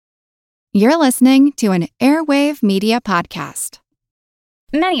You're listening to an Airwave Media Podcast.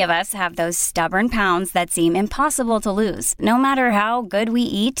 Many of us have those stubborn pounds that seem impossible to lose, no matter how good we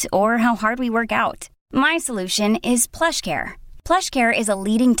eat or how hard we work out. My solution is PlushCare. PlushCare is a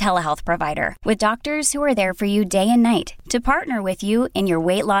leading telehealth provider with doctors who are there for you day and night to partner with you in your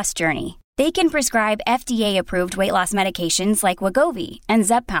weight loss journey. They can prescribe FDA-approved weight loss medications like Wegovy and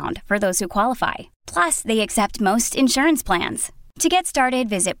Zepbound for those who qualify. Plus, they accept most insurance plans. To get started,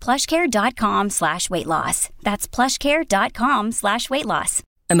 visit plushcare.com/weightloss. That's plushcare.com/weightloss.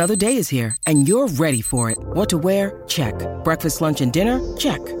 Another day is here, and you're ready for it. What to wear? Check. Breakfast, lunch, and dinner?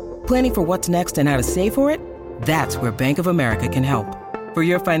 Check. Planning for what's next and how to save for it? That's where Bank of America can help. For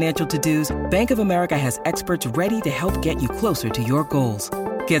your financial to-dos, Bank of America has experts ready to help get you closer to your goals.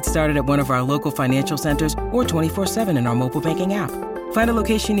 Get started at one of our local financial centers or 24/7 in our mobile banking app. Find a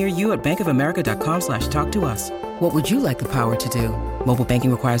location near you at bankofamerica.com/talktous. What would you like the power to do? Mobile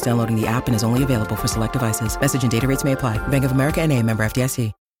banking requires downloading the app and is only available for select devices. Message and data rates may apply. Bank of America N.A., member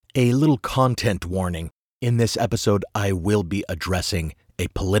FDIC. A little content warning. In this episode, I will be addressing a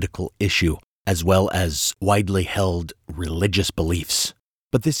political issue as well as widely held religious beliefs.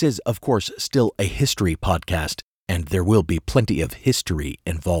 But this is, of course, still a history podcast, and there will be plenty of history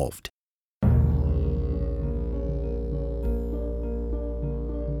involved.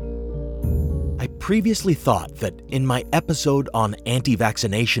 I previously thought that in my episode on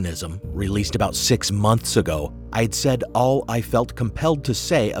anti-vaccinationism, released about 6 months ago, I'd said all I felt compelled to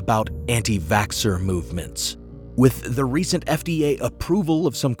say about anti-vaxxer movements. With the recent FDA approval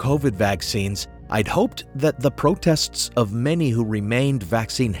of some COVID vaccines, I'd hoped that the protests of many who remained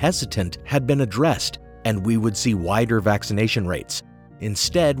vaccine hesitant had been addressed, and we would see wider vaccination rates.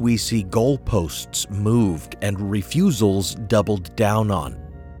 Instead, we see goalposts moved and refusals doubled down on.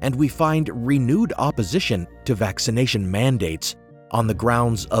 And we find renewed opposition to vaccination mandates on the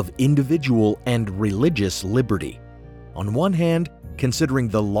grounds of individual and religious liberty. On one hand, considering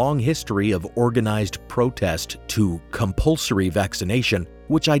the long history of organized protest to compulsory vaccination,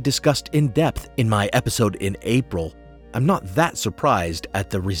 which I discussed in depth in my episode in April, I'm not that surprised at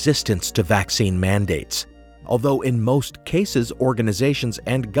the resistance to vaccine mandates. Although in most cases, organizations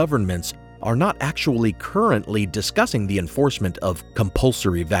and governments are not actually currently discussing the enforcement of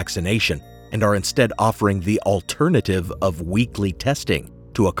compulsory vaccination and are instead offering the alternative of weekly testing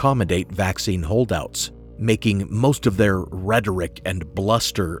to accommodate vaccine holdouts, making most of their rhetoric and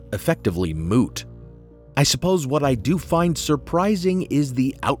bluster effectively moot. I suppose what I do find surprising is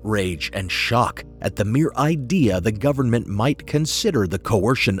the outrage and shock at the mere idea the government might consider the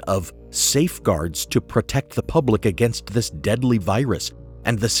coercion of safeguards to protect the public against this deadly virus,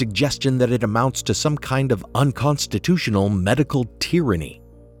 and the suggestion that it amounts to some kind of unconstitutional medical tyranny.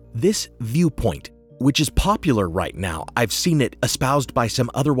 This viewpoint, which is popular right now, I've seen it espoused by some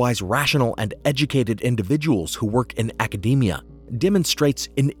otherwise rational and educated individuals who work in academia, demonstrates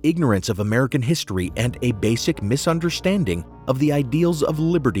an ignorance of American history and a basic misunderstanding of the ideals of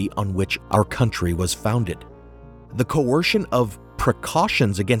liberty on which our country was founded. The coercion of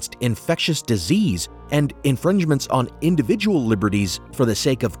precautions against infectious disease and infringements on individual liberties for the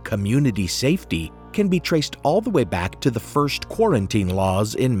sake of community safety can be traced all the way back to the first quarantine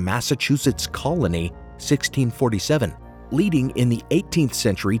laws in Massachusetts Colony, 1647, leading in the 18th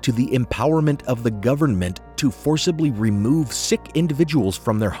century to the empowerment of the government to forcibly remove sick individuals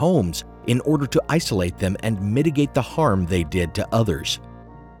from their homes in order to isolate them and mitigate the harm they did to others.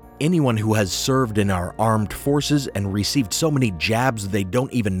 Anyone who has served in our armed forces and received so many jabs they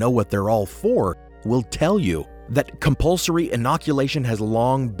don't even know what they're all for will tell you that compulsory inoculation has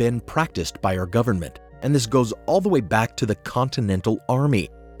long been practiced by our government, and this goes all the way back to the Continental Army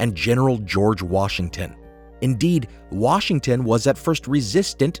and General George Washington. Indeed, Washington was at first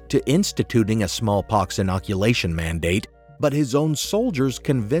resistant to instituting a smallpox inoculation mandate, but his own soldiers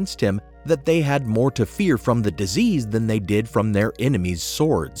convinced him that they had more to fear from the disease than they did from their enemies'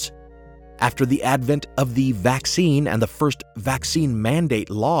 swords. After the advent of the vaccine and the first vaccine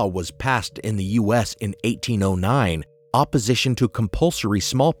mandate law was passed in the U.S. in 1809, opposition to compulsory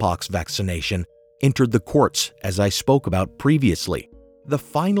smallpox vaccination entered the courts, as I spoke about previously. The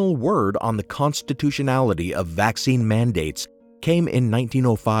final word on the constitutionality of vaccine mandates came in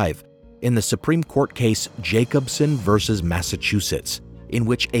 1905 in the Supreme Court case Jacobson v. Massachusetts, in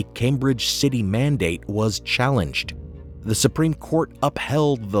which a Cambridge City mandate was challenged. The Supreme Court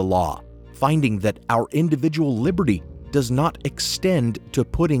upheld the law, finding that our individual liberty does not extend to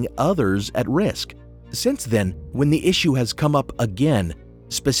putting others at risk. Since then, when the issue has come up again,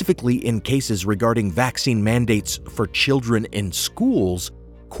 specifically in cases regarding vaccine mandates for children in schools,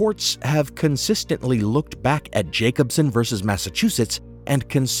 courts have consistently looked back at Jacobson v. Massachusetts and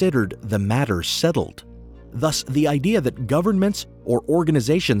considered the matter settled. Thus, the idea that governments or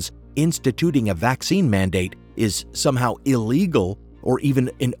organizations instituting a vaccine mandate is somehow illegal or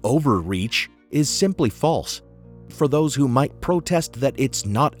even an overreach is simply false. For those who might protest that it's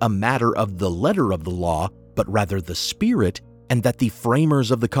not a matter of the letter of the law, but rather the spirit, and that the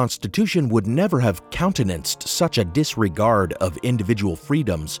framers of the Constitution would never have countenanced such a disregard of individual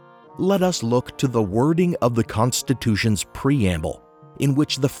freedoms, let us look to the wording of the Constitution's preamble, in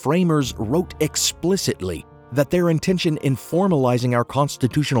which the framers wrote explicitly that their intention in formalizing our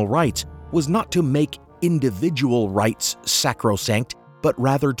constitutional rights was not to make individual rights sacrosanct, but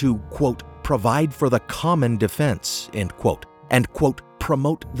rather to, quote, provide for the common defense, end quote, and, quote,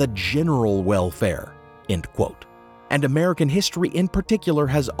 promote the general welfare, end quote. And American history in particular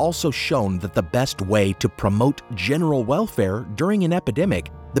has also shown that the best way to promote general welfare during an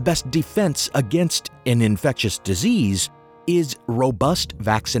epidemic, the best defense against an infectious disease, is robust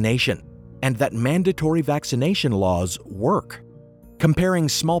vaccination, and that mandatory vaccination laws work. Comparing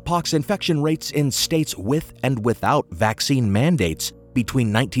smallpox infection rates in states with and without vaccine mandates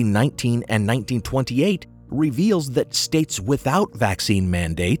between 1919 and 1928 reveals that states without vaccine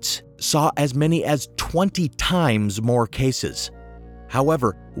mandates saw as many as 20 times more cases.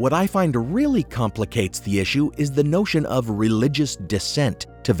 However, what I find really complicates the issue is the notion of religious dissent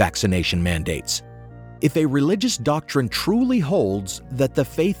to vaccination mandates. If a religious doctrine truly holds that the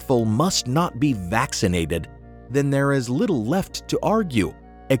faithful must not be vaccinated, then there is little left to argue,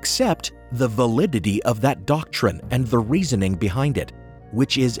 except the validity of that doctrine and the reasoning behind it,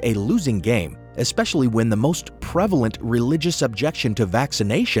 which is a losing game, especially when the most prevalent religious objection to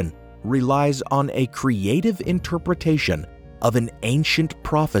vaccination relies on a creative interpretation of an ancient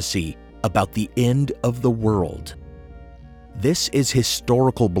prophecy about the end of the world. This is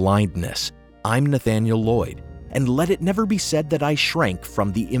historical blindness. I'm Nathaniel Lloyd, and let it never be said that I shrank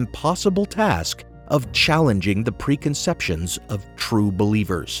from the impossible task of challenging the preconceptions of true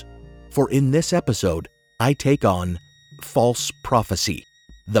believers. For in this episode, I take on False Prophecy,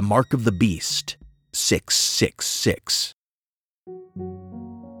 the Mark of the Beast, 666.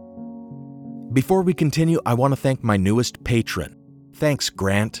 Before we continue, I want to thank my newest patron. Thanks,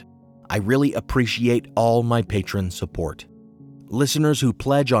 Grant. I really appreciate all my patron support. Listeners who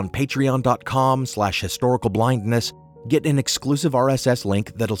pledge on patreon.com/historicalblindness get an exclusive RSS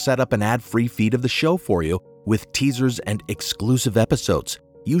link that'll set up an ad-free feed of the show for you with teasers and exclusive episodes,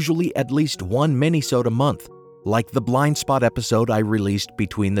 usually at least one mini-sode a month, like the Blind Spot episode I released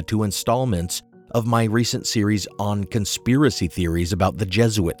between the two installments of my recent series on conspiracy theories about the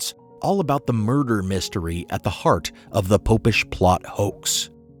Jesuits, all about the murder mystery at the heart of the Popish plot hoax.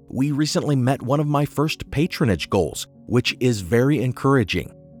 We recently met one of my first patronage goals, which is very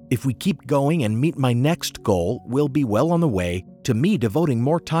encouraging. If we keep going and meet my next goal, we'll be well on the way to me devoting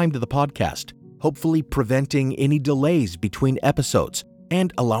more time to the podcast, hopefully preventing any delays between episodes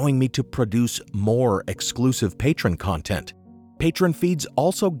and allowing me to produce more exclusive patron content. Patron feeds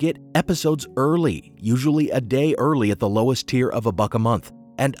also get episodes early, usually a day early at the lowest tier of $1 a month,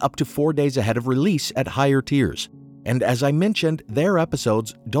 and up to 4 days ahead of release at higher tiers. And as I mentioned, their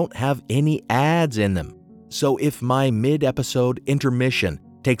episodes don't have any ads in them. So if my mid-episode intermission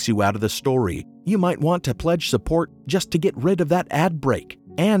takes you out of the story, you might want to pledge support just to get rid of that ad break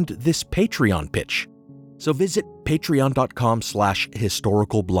and this Patreon pitch. So visit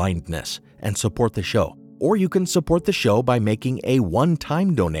patreon.com/historicalblindness and support the show. Or you can support the show by making a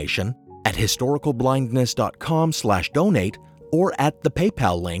one-time donation at historicalblindness.com/donate or at the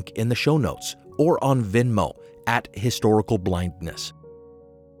PayPal link in the show notes or on Venmo at historicalblindness.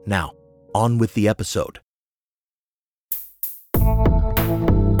 Now, on with the episode.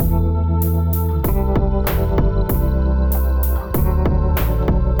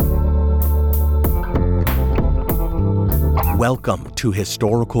 Welcome to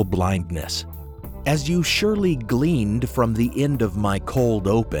Historical Blindness. As you surely gleaned from the end of my cold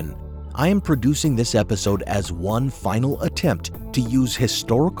open, I am producing this episode as one final attempt to use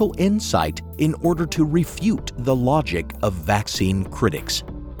historical insight in order to refute the logic of vaccine critics.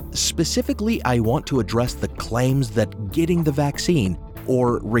 Specifically, I want to address the claims that getting the vaccine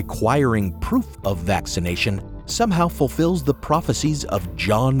or requiring proof of vaccination somehow fulfills the prophecies of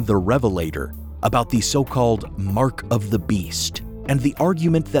John the Revelator about the so-called Mark of the Beast, and the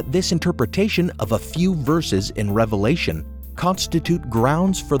argument that this interpretation of a few verses in Revelation constitute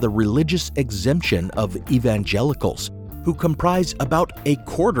grounds for the religious exemption of evangelicals, who comprise about a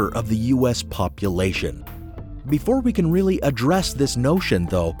quarter of the U.S. population. Before we can really address this notion,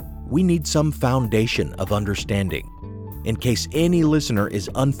 though, we need some foundation of understanding. In case any listener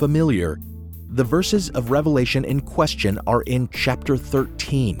is unfamiliar, The verses of Revelation in question are in chapter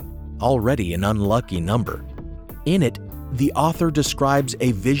 13, already an unlucky number. In it, the author describes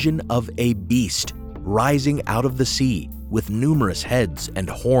a vision of a beast rising out of the sea with numerous heads and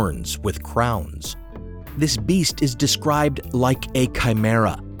horns with crowns. This beast is described like a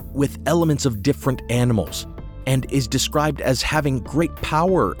chimera, with elements of different animals, and is described as having great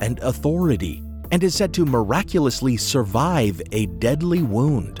power and authority, and is said to miraculously survive a deadly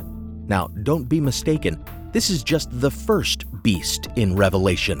wound. Now, don't be mistaken, this is just the first beast in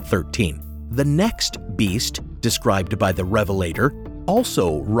Revelation 13. The next beast, described by the Revelator,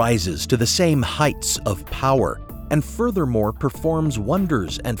 also rises to the same heights of power, and furthermore performs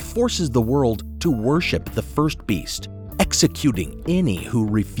wonders and forces the world to worship the first beast, executing any who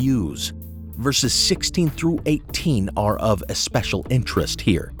refuse. Verses 16 through 18 are of especial interest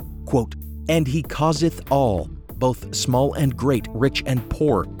here. Quote, "And he causeth all, both small and great, rich and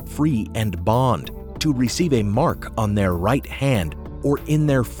poor, free and bond, to receive a mark on their right hand or in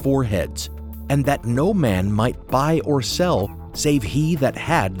their foreheads, and that no man might buy or sell save he that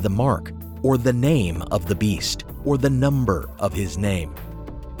had the mark, or the name of the beast, or the number of his name."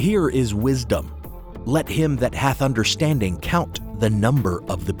 Here is wisdom. Let him that hath understanding count the number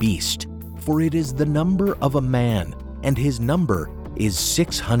of the beast, for it is the number of a man, and his number is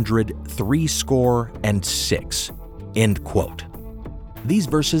 666. End quote. These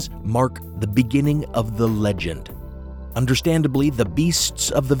verses mark the beginning of the legend. Understandably, the beasts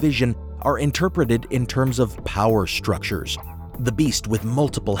of the vision are interpreted in terms of power structures. The beast with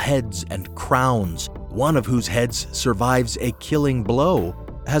multiple heads and crowns, one of whose heads survives a killing blow,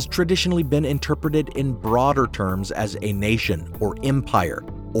 has traditionally been interpreted in broader terms as a nation or empire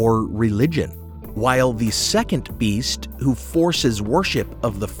or religion, while the second beast, who forces worship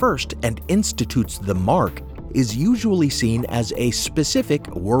of the first and institutes the mark, is usually seen as a specific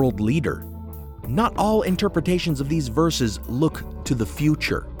world leader. Not all interpretations of these verses look to the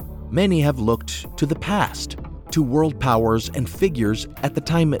future. Many have looked to the past, to world powers and figures at the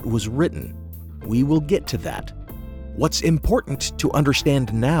time it was written. We will get to that. What's important to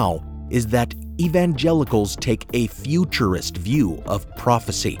understand now is that evangelicals take a futurist view of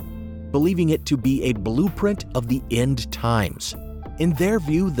prophecy, believing it to be a blueprint of the end times. In their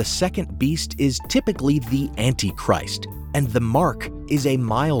view, the second beast is typically the Antichrist, and the mark is a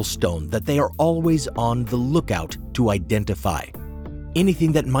milestone that they are always on the lookout to identify.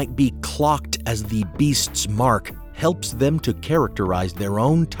 Anything that might be clocked as the beast's mark helps them to characterize their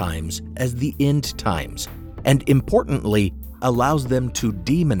own times as the end times, and importantly, allows them to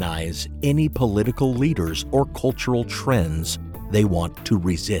demonize any political leaders or cultural trends they want to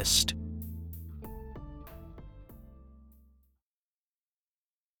resist.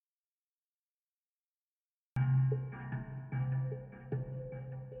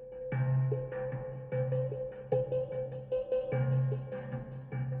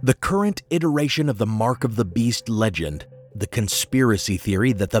 The current iteration of the Mark of the Beast legend, the conspiracy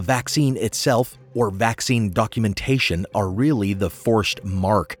theory that the vaccine itself or vaccine documentation are really the forced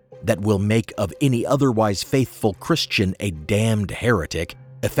mark that will make of any otherwise faithful Christian a damned heretic,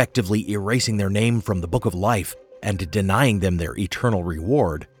 effectively erasing their name from the book of life and denying them their eternal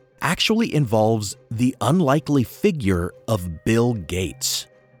reward, actually involves the unlikely figure of Bill Gates.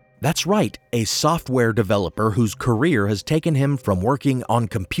 That's right, a software developer whose career has taken him from working on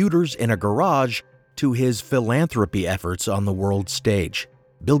computers in a garage to his philanthropy efforts on the world stage.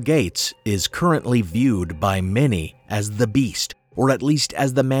 Bill Gates is currently viewed by many as the beast, or at least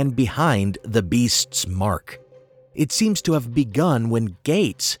as the man behind the beast's mark. It seems to have begun when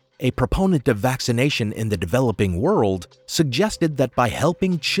Gates, a proponent of vaccination in the developing world, suggested that by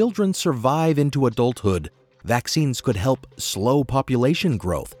helping children survive into adulthood, vaccines could help slow population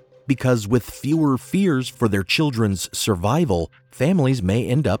growth, because with fewer fears for their children's survival, families may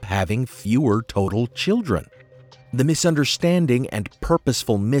end up having fewer total children. The misunderstanding and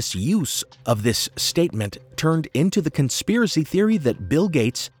purposeful misuse of this statement turned into the conspiracy theory that Bill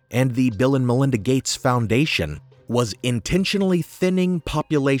Gates and the Bill and Melinda Gates Foundation was intentionally thinning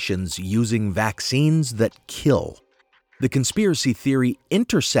populations using vaccines that kill. The conspiracy theory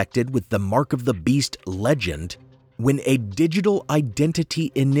intersected with the Mark of the Beast legend when a digital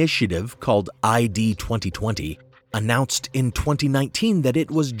identity initiative called ID 2020 announced in 2019 that it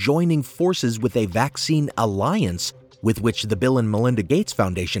was joining forces with a vaccine alliance with which the Bill and Melinda Gates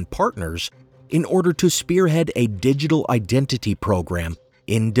Foundation partners in order to spearhead a digital identity program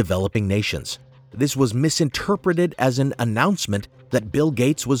in developing nations. This was misinterpreted as an announcement that Bill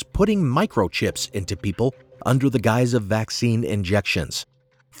Gates was putting microchips into people under the guise of vaccine injections.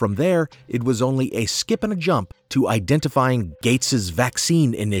 From there, it was only a skip and a jump to identifying Gates's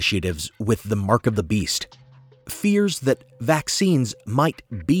vaccine initiatives with the mark of the beast. Fears that vaccines might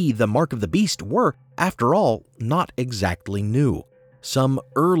be the mark of the beast were, after all, not exactly new. Some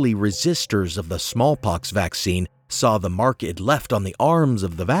early resistors of the smallpox vaccine saw the mark it left on the arms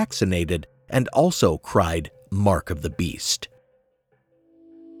of the vaccinated and also cried, "Mark of the Beast."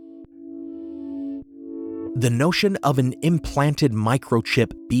 The notion of an implanted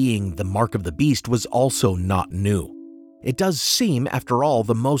microchip being the mark of the beast was also not new. It does seem, after all,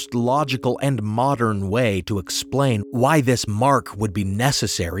 the most logical and modern way to explain why this mark would be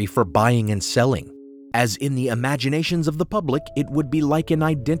necessary for buying and selling. As in the imaginations of the public, it would be like an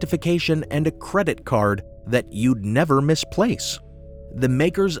identification and a credit card that you'd never misplace. The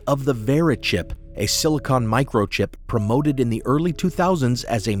makers of the Verichip, a silicon microchip promoted in the early 2000s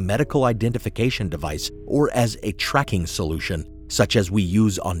as a medical identification device or as a tracking solution, such as we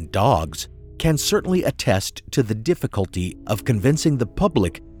use on dogs, can certainly attest to the difficulty of convincing the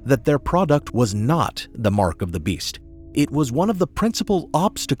public that their product was not the mark of the beast. It was one of the principal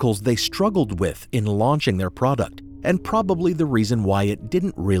obstacles they struggled with in launching their product, and probably the reason why it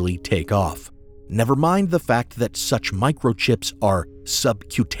didn't really take off. Never mind the fact that such microchips are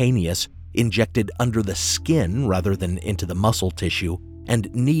subcutaneous, injected under the skin rather than into the muscle tissue, and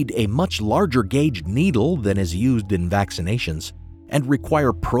need a much larger gauge needle than is used in vaccinations, and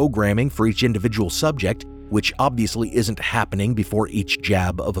require programming for each individual subject, which obviously isn't happening before each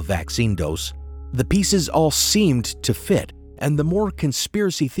jab of a vaccine dose. The pieces all seemed to fit, and the more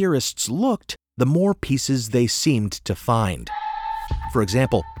conspiracy theorists looked, the more pieces they seemed to find. For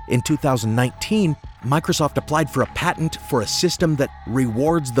example, in 2019, Microsoft applied for a patent for a system that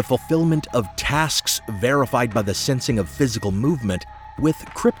rewards the fulfillment of tasks verified by the sensing of physical movement with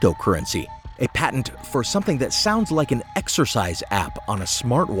cryptocurrency, a patent for something that sounds like an exercise app on a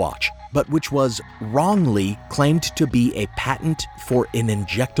smartwatch, but which was wrongly claimed to be a patent for an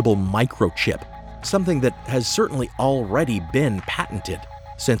injectable microchip, something that has certainly already been patented,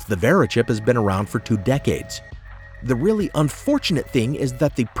 since the Verichip has been around for 2 decades. The really unfortunate thing is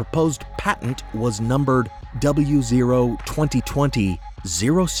that the proposed patent was numbered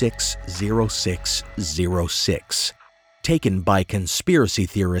W0-2020-060606, taken by conspiracy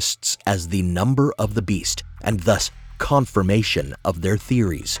theorists as the number of the beast, and thus confirmation of their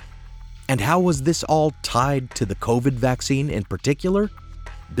theories. And how was this all tied to the COVID vaccine in particular?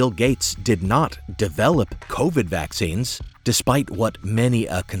 Bill Gates did not develop COVID vaccines, despite what many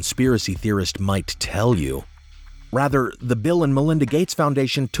a conspiracy theorist might tell you. Rather, the Bill and Melinda Gates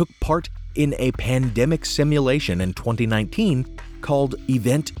Foundation took part in a pandemic simulation in 2019 called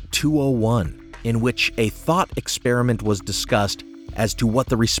Event 201, in which a thought experiment was discussed as to what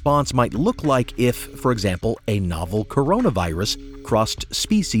the response might look like if, for example, a novel coronavirus crossed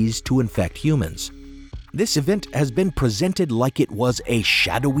species to infect humans. This event has been presented like it was a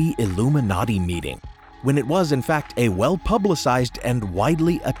shadowy Illuminati meeting, when it was in fact a well-publicized and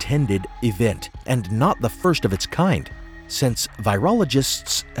widely attended event, and not the first of its kind, since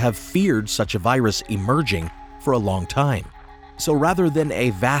virologists have feared such a virus emerging for a long time. So rather than a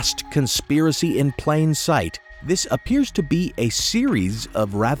vast conspiracy in plain sight, this appears to be a series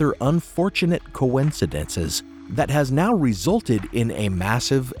of rather unfortunate coincidences that has now resulted in a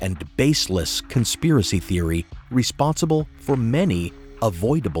massive and baseless conspiracy theory responsible for many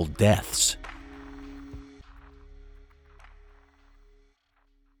avoidable deaths.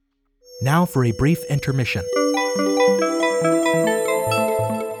 Now for a brief intermission.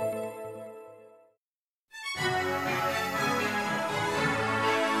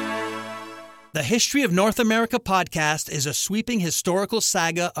 The History of North America podcast is a sweeping historical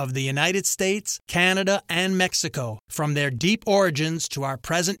saga of the United States, Canada, and Mexico, from their deep origins to our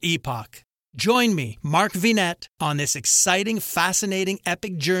present epoch. Join me, Mark Vinette, on this exciting, fascinating,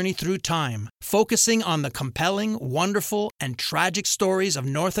 epic journey through time, focusing on the compelling, wonderful, and tragic stories of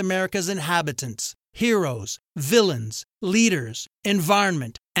North America's inhabitants, heroes, villains, leaders,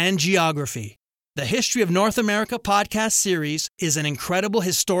 environment, and geography. The History of North America podcast series is an incredible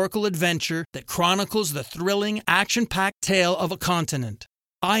historical adventure that chronicles the thrilling, action-packed tale of a continent.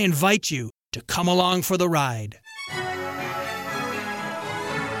 I invite you to come along for the ride.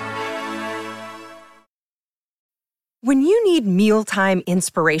 When you need mealtime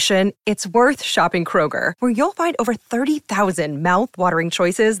inspiration, it's worth shopping Kroger, where you'll find over 30,000 mouth-watering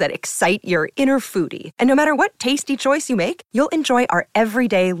choices that excite your inner foodie. And no matter what tasty choice you make, you'll enjoy our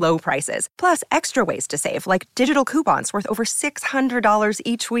everyday low prices, plus extra ways to save, like digital coupons worth over $600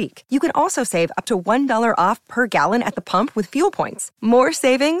 each week. You can also save up to $1 off per gallon at the pump with fuel points. More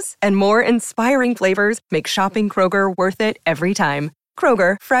savings and more inspiring flavors make shopping Kroger worth it every time.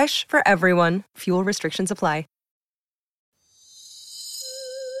 Kroger, fresh for everyone. Fuel restrictions apply.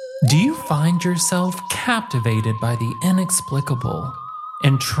 Do you find yourself captivated by the inexplicable,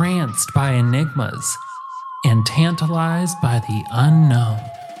 entranced by enigmas, and tantalized by the unknown?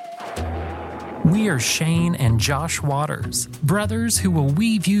 We are Shane and Josh Waters, brothers who will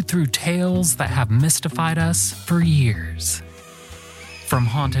weave you through tales that have mystified us for years. From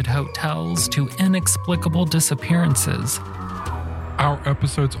haunted hotels to inexplicable disappearances, our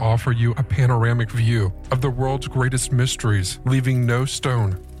episodes offer you a panoramic view of the world's greatest mysteries, leaving no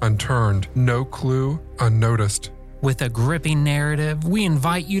stone unturned, no clue unnoticed. With a gripping narrative, we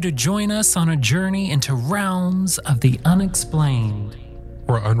invite you to join us on a journey into realms of the unexplained.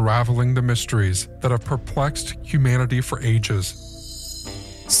 We're unraveling the mysteries that have perplexed humanity for ages.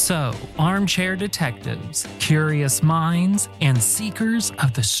 So, armchair detectives, curious minds, and seekers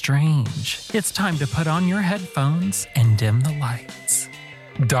of the strange, it's time to put on your headphones and dim the lights.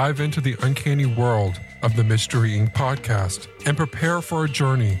 Dive into the uncanny world of the Mystery Inc. podcast and prepare for a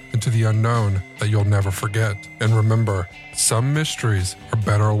journey into the unknown that you'll never forget. And remember, some mysteries are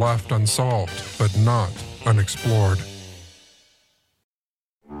better left unsolved, but not unexplored.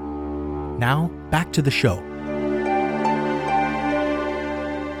 Now, back to the show.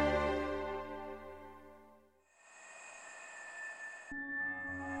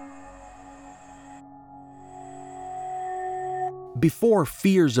 Before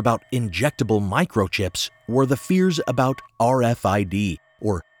fears about injectable microchips were the fears about RFID,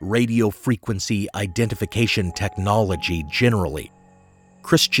 or radio frequency identification technology generally.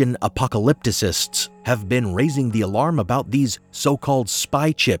 Christian apocalypticists have been raising the alarm about these so-called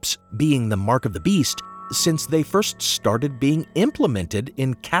spy chips being the mark of the beast since they first started being implemented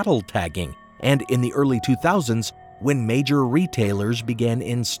in cattle tagging and in the early 2000s when major retailers began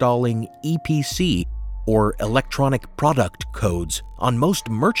installing EPC, or electronic product codes, on most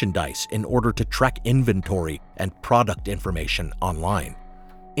merchandise in order to track inventory and product information online.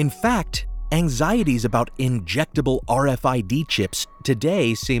 In fact, anxieties about injectable RFID chips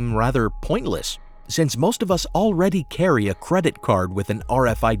today seem rather pointless, since most of us already carry a credit card with an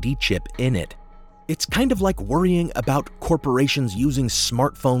RFID chip in it. It's kind of like worrying about corporations using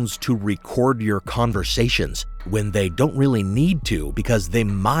smartphones to record your conversations when they don't really need to because they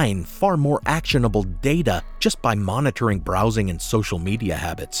mine far more actionable data just by monitoring browsing and social media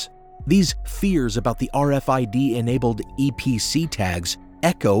habits. These fears about the RFID-enabled EPC tags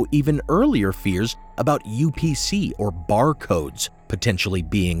echo even earlier fears about UPC, or barcodes, potentially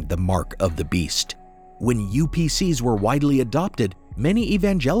being the mark of the beast. When UPCs were widely adopted, many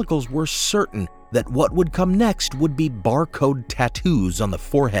evangelicals were certain that what would come next would be barcode tattoos on the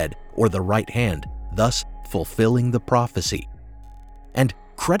forehead or the right hand, thus fulfilling the prophecy. And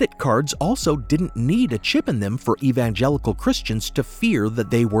credit cards also didn't need a chip in them for evangelical Christians to fear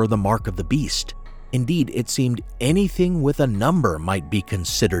that they were the mark of the beast. Indeed, it seemed anything with a number might be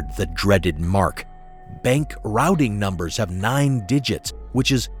considered the dreaded mark. Bank routing numbers have 9 digits,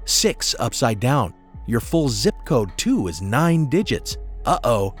 which is 6 upside down. Your full zip code, too, is 9 digits.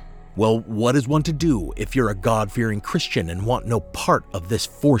 Uh-oh. Well, what is one to do if you're a God-fearing Christian and want no part of this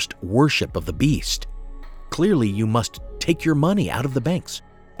forced worship of the beast? Clearly, you must take your money out of the banks,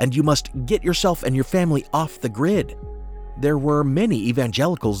 and you must get yourself and your family off the grid. There were many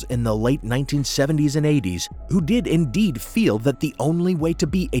evangelicals in the late 1970s and 80s who did indeed feel that the only way to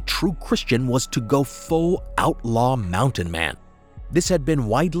be a true Christian was to go full outlaw mountain man. This had been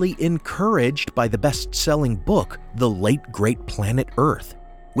widely encouraged by the best-selling book, The Late Great Planet Earth,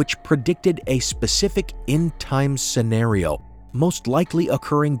 which predicted a specific end-time scenario, most likely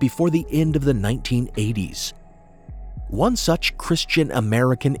occurring before the end of the 1980s. One such Christian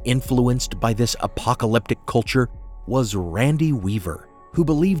American influenced by this apocalyptic culture was Randy Weaver, who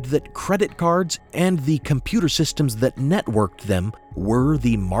believed that credit cards and the computer systems that networked them were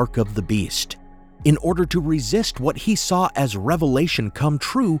the mark of the beast. In order to resist what he saw as revelation come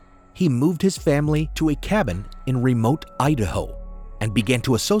true, he moved his family to a cabin in remote Idaho and began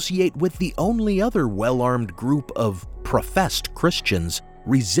to associate with the only other well-armed group of professed Christians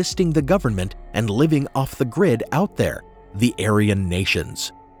resisting the government and living off the grid out there, the Aryan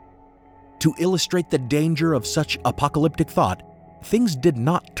nations. To illustrate the danger of such apocalyptic thought, things did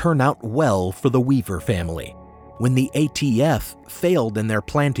not turn out well for the Weaver family. When the ATF failed in their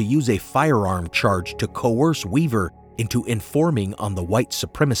plan to use a firearm charge to coerce Weaver into informing on the white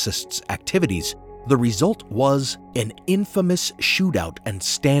supremacists' activities, the result was an infamous shootout and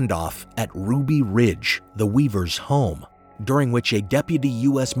standoff at Ruby Ridge, the Weavers' home, during which a deputy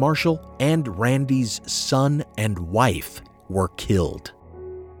U.S. Marshal and Randy's son and wife were killed.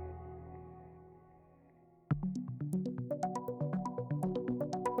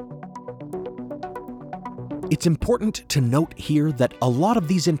 It's important to note here that a lot of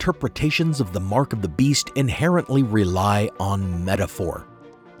these interpretations of the mark of the beast inherently rely on metaphor.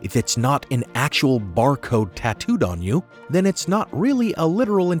 If it's not an actual barcode tattooed on you, then it's not really a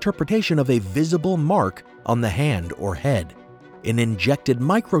literal interpretation of a visible mark on the hand or head. An injected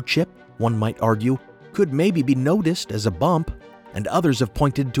microchip, one might argue, could maybe be noticed as a bump, and others have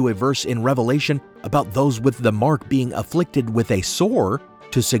pointed to a verse in Revelation about those with the mark being afflicted with a sore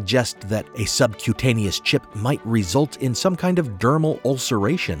to suggest that a subcutaneous chip might result in some kind of dermal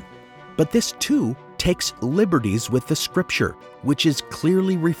ulceration. But this too takes liberties with the scripture, which is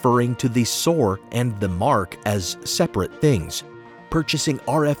clearly referring to the sore and the mark as separate things. Purchasing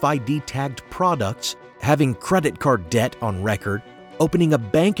RFID-tagged products, having credit card debt on record, opening a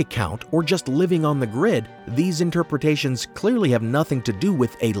bank account, or just living on the grid, these interpretations clearly have nothing to do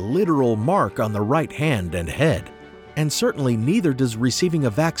with a literal mark on the right hand and head. And certainly neither does receiving a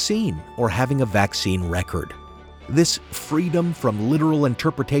vaccine or having a vaccine record. This freedom from literal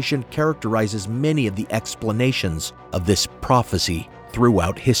interpretation characterizes many of the explanations of this prophecy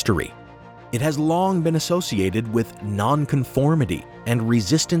throughout history. It has long been associated with nonconformity and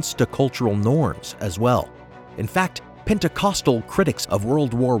resistance to cultural norms as well. In fact, Pentecostal critics of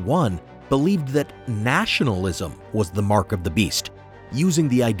World War I believed that nationalism was the mark of the beast, using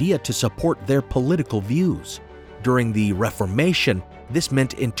the idea to support their political views. During the Reformation, this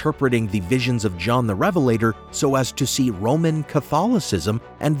meant interpreting the visions of John the Revelator so as to see Roman Catholicism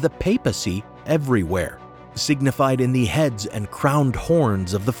and the papacy everywhere, signified in the heads and crowned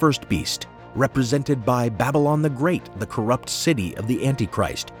horns of the first beast, represented by Babylon the Great, the corrupt city of the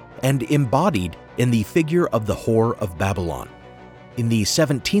Antichrist, and embodied in the figure of the Whore of Babylon. In the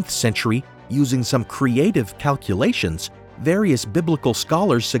 17th century, using some creative calculations, various biblical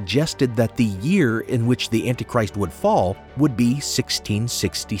scholars suggested that the year in which the Antichrist would fall would be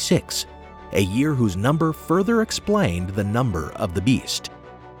 1666, a year whose number further explained the number of the beast.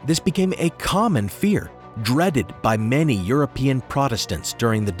 This became a common fear, dreaded by many European Protestants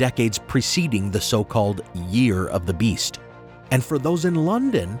during the decades preceding the so-called Year of the Beast. And for those in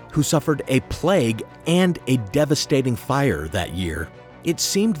London who suffered a plague and a devastating fire that year, it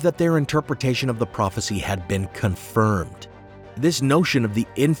seemed that their interpretation of the prophecy had been confirmed. This notion of the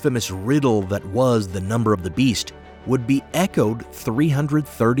infamous riddle that was the number of the beast would be echoed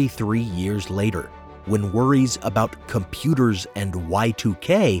 333 years later, when worries about computers and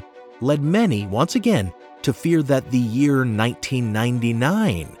Y2K led many, once again, to fear that the year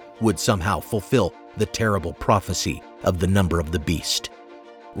 1999 would somehow fulfill the terrible prophecy of the number of the beast.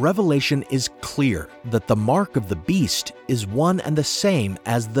 Revelation is clear that the mark of the beast is one and the same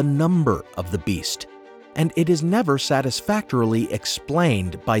as the number of the beast, and it is never satisfactorily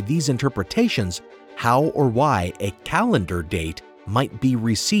explained by these interpretations how or why a calendar date might be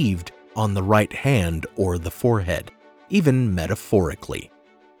received on the right hand or the forehead, even metaphorically.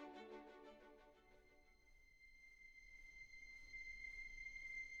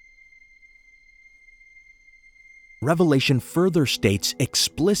 Revelation further states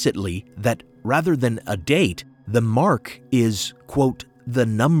explicitly that rather than a date, the mark is, quote, the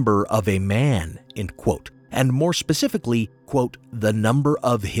number of a man, end quote, and more specifically, quote, the number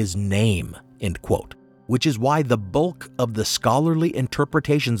of his name, end quote, which is why the bulk of the scholarly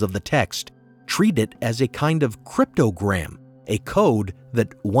interpretations of the text treat it as a kind of cryptogram, a code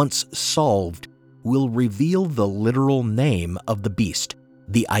that, once solved, will reveal the literal name of the beast,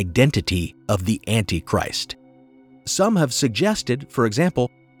 the identity of the Antichrist. Some have suggested, for example,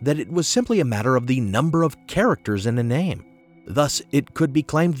 that it was simply a matter of the number of characters in a name. Thus, it could be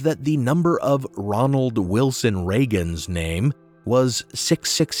claimed that the number of Ronald Wilson Reagan's name was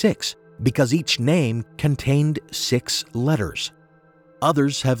 666, because each name contained 6 letters.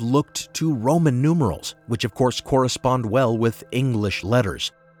 Others have looked to Roman numerals, which of course correspond well with English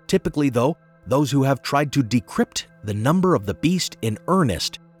letters. Typically, though, those who have tried to decrypt the number of the beast in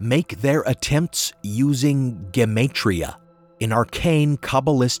earnest make their attempts using gematria, an arcane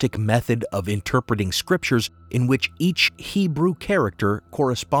Kabbalistic method of interpreting scriptures in which each Hebrew character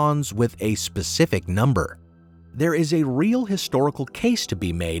corresponds with a specific number. There is a real historical case to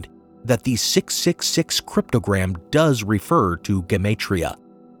be made that the 666 cryptogram does refer to gematria.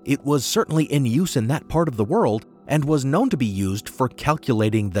 It was certainly in use in that part of the world and was known to be used for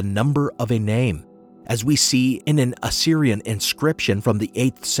calculating the number of a name, as we see in an Assyrian inscription from the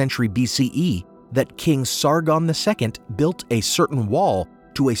 8th century BCE that King Sargon II built a certain wall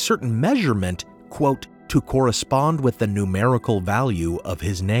to a certain measurement, quote, to correspond with the numerical value of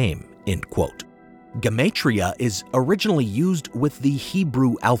his name, end quote. Gematria is originally used with the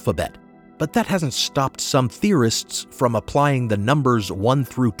Hebrew alphabet, but that hasn't stopped some theorists from applying the numbers 1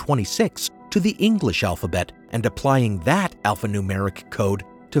 through 26 to the English alphabet and applying that alphanumeric code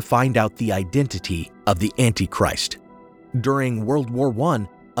to find out the identity of the Antichrist. During World War I,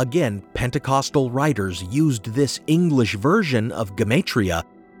 again, Pentecostal writers used this English version of Gematria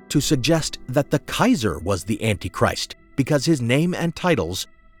to suggest that the Kaiser was the Antichrist because his name and titles,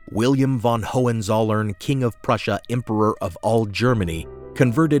 William von Hohenzollern, King of Prussia, Emperor of all Germany,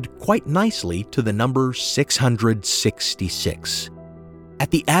 converted quite nicely to the number 666.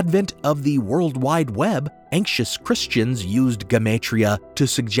 At the advent of the World Wide Web, anxious Christians used Gematria to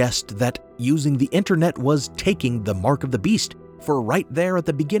suggest that using the internet was taking the mark of the beast, for right there at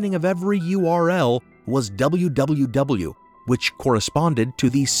the beginning of every URL was www, which corresponded to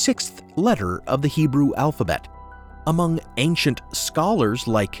the 6th letter of the Hebrew alphabet. Among ancient scholars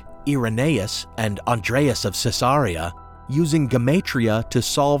like Irenaeus and Andreas of Caesarea, using Gematria to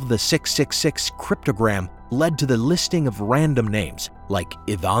solve the 666 cryptogram led to the listing of random names like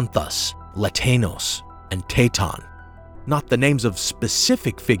Ivanthus, Letanos, and Teton. Not the names of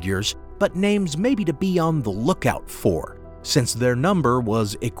specific figures, but names maybe to be on the lookout for, since their number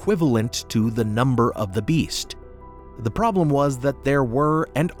was equivalent to the number of the beast. The problem was that there were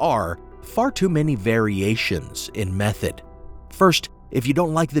and are far too many variations in method. First, if you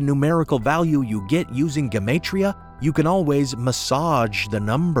don't like the numerical value you get using Gematria, you can always massage the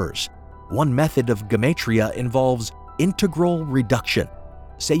numbers. One method of Gematria involves integral reduction.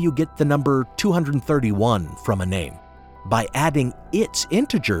 Say you get the number 231 from a name. By adding its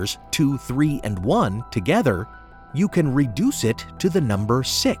integers, 2, 3, and 1 together, you can reduce it to the number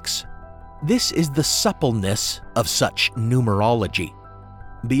 6. This is the suppleness of such numerology.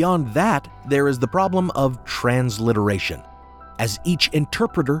 Beyond that, there is the problem of transliteration, as each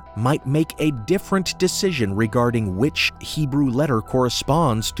interpreter might make a different decision regarding which Hebrew letter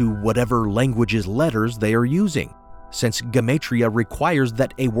corresponds to whatever language's letters they are using, since Gematria requires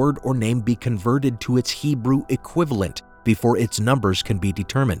that a word or name be converted to its Hebrew equivalent before its numbers can be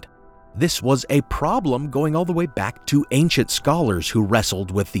determined. This was a problem going all the way back to ancient scholars who wrestled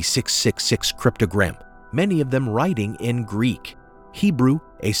with the 666 cryptogram, many of them writing in Greek. Hebrew,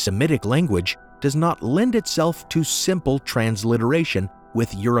 a Semitic language, does not lend itself to simple transliteration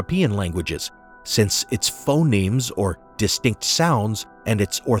with European languages, since its phonemes or distinct sounds and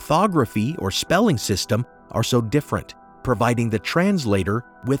its orthography or spelling system are so different, providing the translator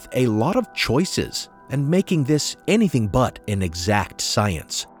with a lot of choices and making this anything but an exact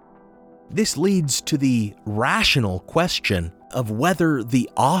science. This leads to the rational question of whether the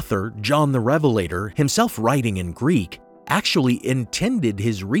author, John the Revelator, himself writing in Greek, actually intended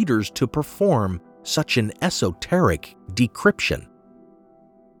his readers to perform such an esoteric decryption.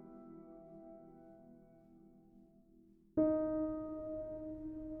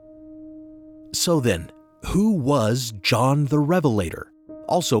 So then, who was John the Revelator,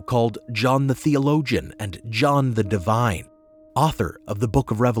 also called John the Theologian and John the Divine, author of the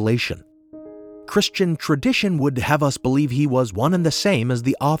Book of Revelation? Christian tradition would have us believe he was one and the same as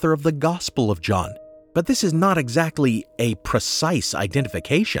the author of the Gospel of John, but this is not exactly a precise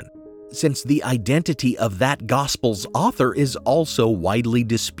identification, since the identity of that Gospel's author is also widely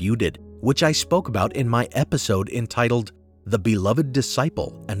disputed, which I spoke about in my episode entitled The Beloved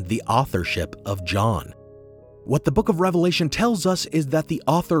Disciple and the Authorship of John. What the Book of Revelation tells us is that the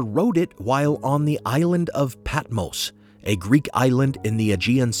author wrote it while on the island of Patmos, a Greek island in the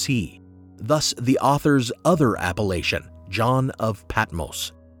Aegean Sea. Thus the author's other appellation, John of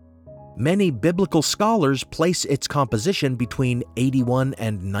Patmos. Many biblical scholars place its composition between 81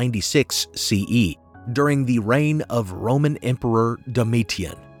 and 96 CE, during the reign of Roman Emperor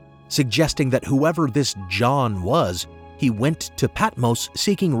Domitian, suggesting that whoever this John was, he went to Patmos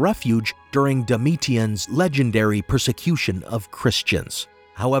seeking refuge during Domitian's legendary persecution of Christians.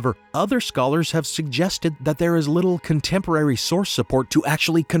 However, other scholars have suggested that there is little contemporary source support to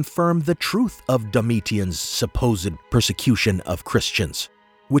actually confirm the truth of Domitian's supposed persecution of Christians,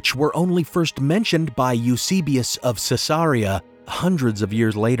 which were only first mentioned by Eusebius of Caesarea hundreds of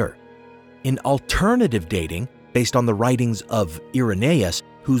years later. In alternative dating, based on the writings of Irenaeus,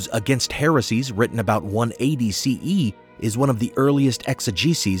 whose Against Heresies, written about 180 CE, is one of the earliest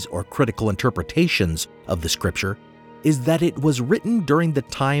exegeses or critical interpretations of the scripture, is that it was written during the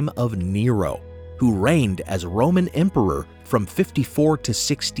time of Nero, who reigned as Roman emperor from 54 to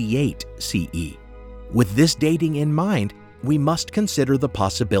 68 CE. With this dating in mind, we must consider the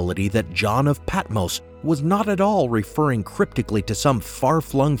possibility that John of Patmos was not at all referring cryptically to some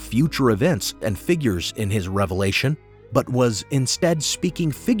far-flung future events and figures in his revelation, but was instead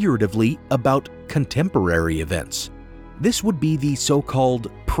speaking figuratively about contemporary events. This would be the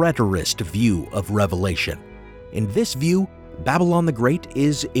so-called preterist view of Revelation. In this view, Babylon the Great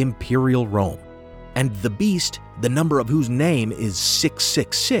is Imperial Rome, and the beast, the number of whose name is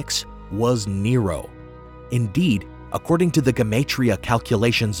 666, was Nero. Indeed, according to the gematria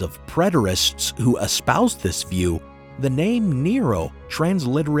calculations of preterists who espoused this view, the name Nero,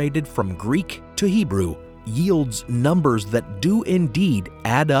 transliterated from Greek to Hebrew, yields numbers that do indeed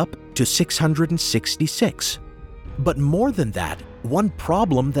add up to 666. But more than that, one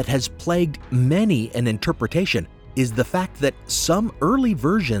problem that has plagued many an interpretation is the fact that some early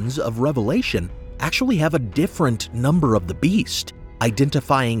versions of Revelation actually have a different number of the beast,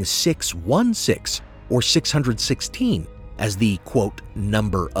 identifying 616 or 616 as the, quote,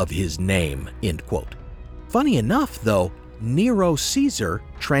 number of his name, end quote. Funny enough, though, Nero Caesar,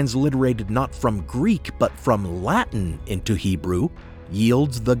 transliterated not from Greek but from Latin into Hebrew,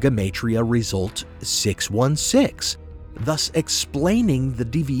 yields the gematria result 616, thus explaining the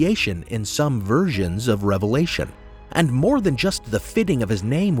deviation in some versions of Revelation. And more than just the fitting of his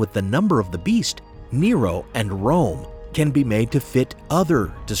name with the number of the beast, Nero and Rome can be made to fit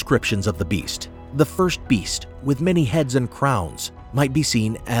other descriptions of the beast. The first beast, with many heads and crowns, might be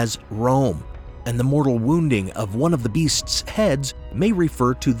seen as Rome, and the mortal wounding of one of the beast's heads may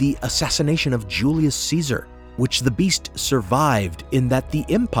refer to the assassination of Julius Caesar, which the beast survived in that the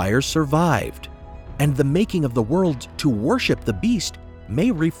empire survived. And the making of the world to worship the beast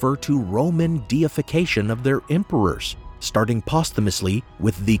may refer to Roman deification of their emperors, starting posthumously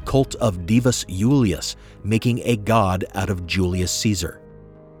with the cult of Divus Iulius, making a god out of Julius Caesar.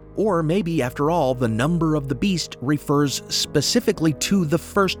 Or maybe, after all, the number of the beast refers specifically to the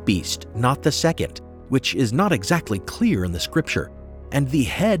first beast, not the second, which is not exactly clear in the scripture. And the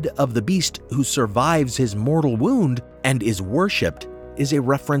head of the beast who survives his mortal wound and is worshipped is a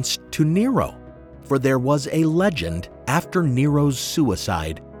reference to Nero. For there was a legend after Nero's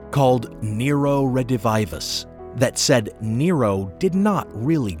suicide called Nero Redivivus that said Nero did not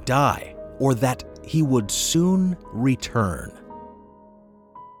really die, or that he would soon return.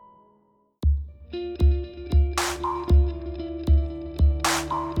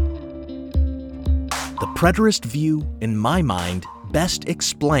 The preterist view, in my mind, best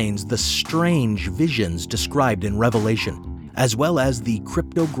explains the strange visions described in Revelation, as well as the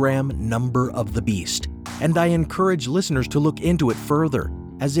cryptogram number of the beast, and I encourage listeners to look into it further,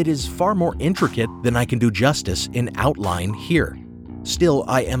 as it is far more intricate than I can do justice in outline here. Still,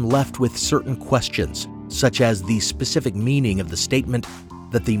 I am left with certain questions, such as the specific meaning of the statement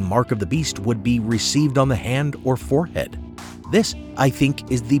that the mark of the beast would be received on the hand or forehead. This, I think,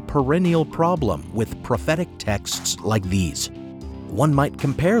 is the perennial problem with prophetic texts like these. One might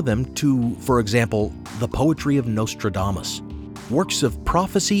compare them to, for example, the poetry of Nostradamus. Works of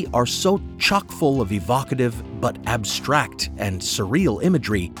prophecy are so chock full of evocative but abstract and surreal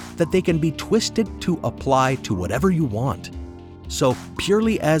imagery that they can be twisted to apply to whatever you want. So,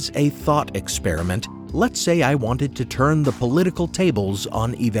 purely as a thought experiment, let's say I wanted to turn the political tables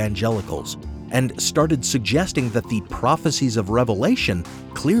on evangelicals and started suggesting that the prophecies of Revelation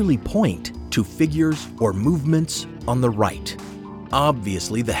clearly point to figures or movements on the right.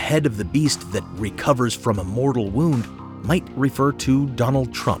 Obviously, the head of the beast that recovers from a mortal wound might refer to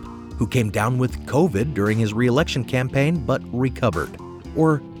Donald Trump, who came down with COVID during his re-election campaign but recovered.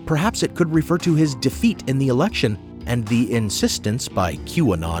 Or perhaps it could refer to his defeat in the election and the insistence by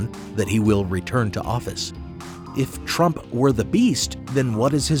QAnon that he will return to office. If Trump were the beast, then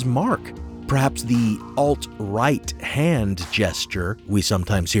what is his mark? Perhaps the alt-right hand gesture we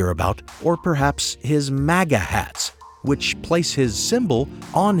sometimes hear about, or perhaps his MAGA hats, which place his symbol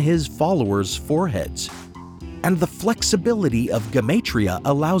on his followers' foreheads. And the flexibility of gematria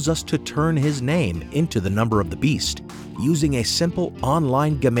allows us to turn his name into the number of the beast. Using a simple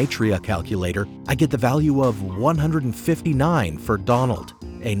online gematria calculator, I get the value of 159 for Donald,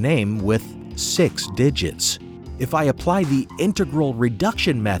 a name with 6 digits. If I apply the integral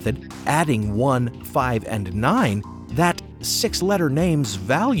reduction method, adding 1, 5, and 9, that 6-letter name's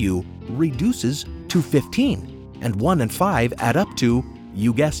value reduces to 15, and 1 and 5 add up to,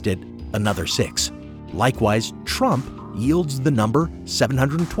 you guessed it, another 6. Likewise, Trump yields the number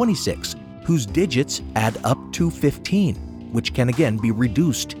 726, whose digits add up to 15, which can again be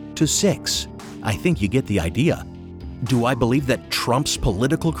reduced to 6. I think you get the idea. Do I believe that Trump's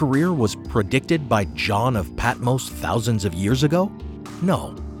political career was predicted by John of Patmos thousands of years ago?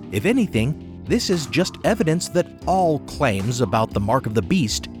 No. If anything, this is just evidence that all claims about the mark of the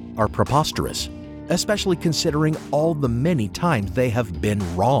beast are preposterous, especially considering all the many times they have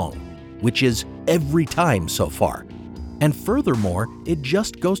been wrong, which is every time so far. And furthermore, it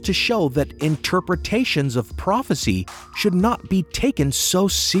just goes to show that interpretations of prophecy should not be taken so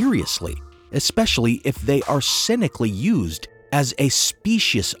seriously. especially if they are cynically used as a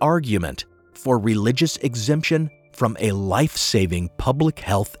specious argument for religious exemption from a life-saving public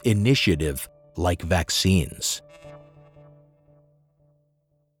health initiative like vaccines.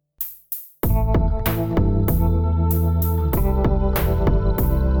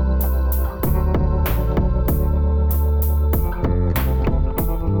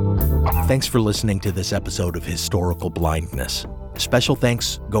 Thanks for listening to this episode of Historical Blindness. Special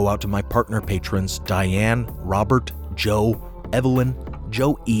thanks go out to my partner patrons Diane, Robert, Joe, Evelyn,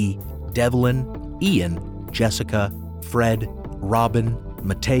 Joe E., Devlin, Ian, Jessica, Fred, Robin,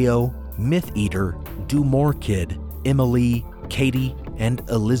 Mateo, Myth Eater, Do More Kid, Emily, Katie, and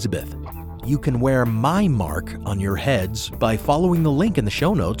Elizabeth. You can wear my mark on your heads by following the link in the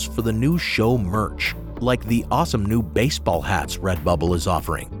show notes for the new show merch, like the awesome new baseball hats Redbubble is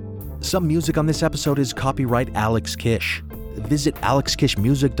offering. Some music on this episode is copyright Alex Kish. Visit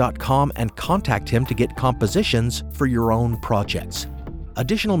alexkishmusic.com and contact him to get compositions for your own projects.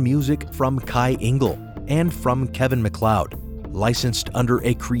 Additional music from Kai Engel and from Kevin MacLeod, licensed under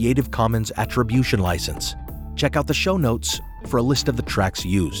a Creative Commons Attribution license. Check out the show notes for a list of the tracks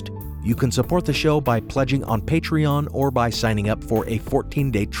used. You can support the show by pledging on Patreon or by signing up for a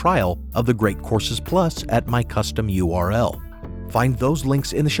 14-day trial of the Great Courses Plus at my custom URL. Find those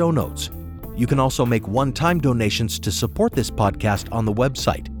links in the show notes. You can also make one-time donations to support this podcast on the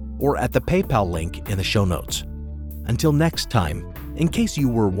website or at the PayPal link in the show notes. Until next time, in case you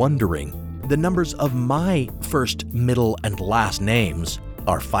were wondering, the numbers of my first, middle, and last names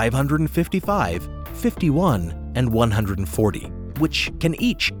are 555, 51, and 140, which can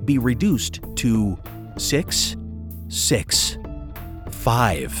each be reduced to 6, 6,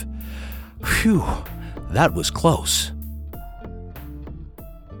 5. Phew, that was close.